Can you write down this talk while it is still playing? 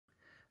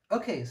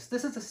Okay, so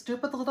this is a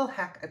stupid little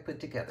hack I put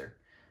together.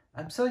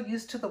 I'm so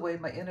used to the way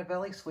my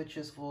Innovelli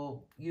switches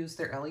will use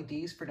their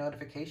LEDs for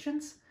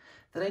notifications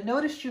that I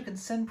noticed you can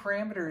send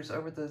parameters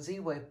over the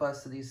Z-Wave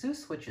bus to these Zooz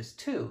switches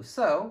too.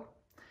 So,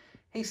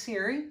 hey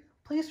Siri,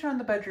 please turn on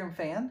the bedroom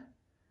fan.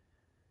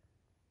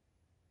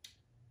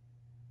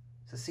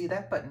 So see,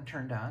 that button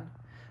turned on.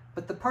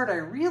 But the part I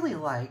really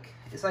like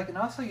is I can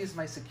also use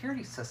my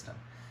security system.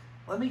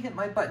 Let me hit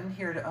my button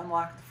here to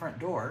unlock the front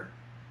door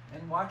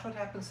and watch what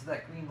happens to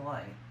that green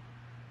light.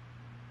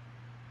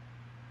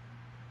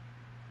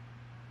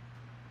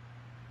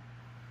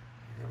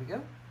 There we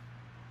go.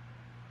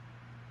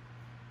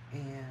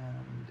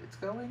 And it's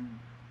going.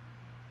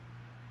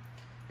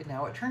 And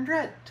now it turned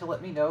red to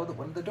let me know that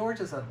one of the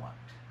doors is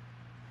unlocked.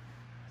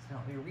 So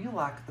now let me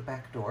relock the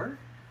back door.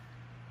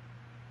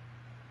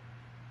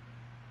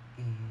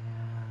 And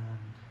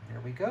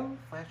there we go.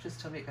 Flashes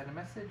tell me it got a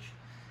message.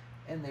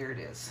 And there it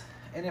is.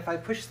 And if I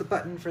push the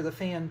button for the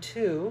fan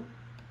too,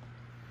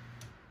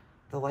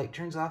 the light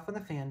turns off when the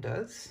fan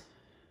does.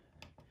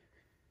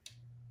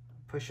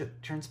 Push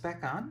it, turns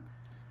back on.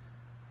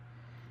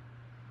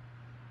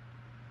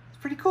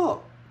 It's pretty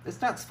cool.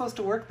 It's not supposed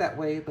to work that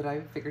way, but I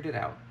figured it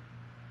out.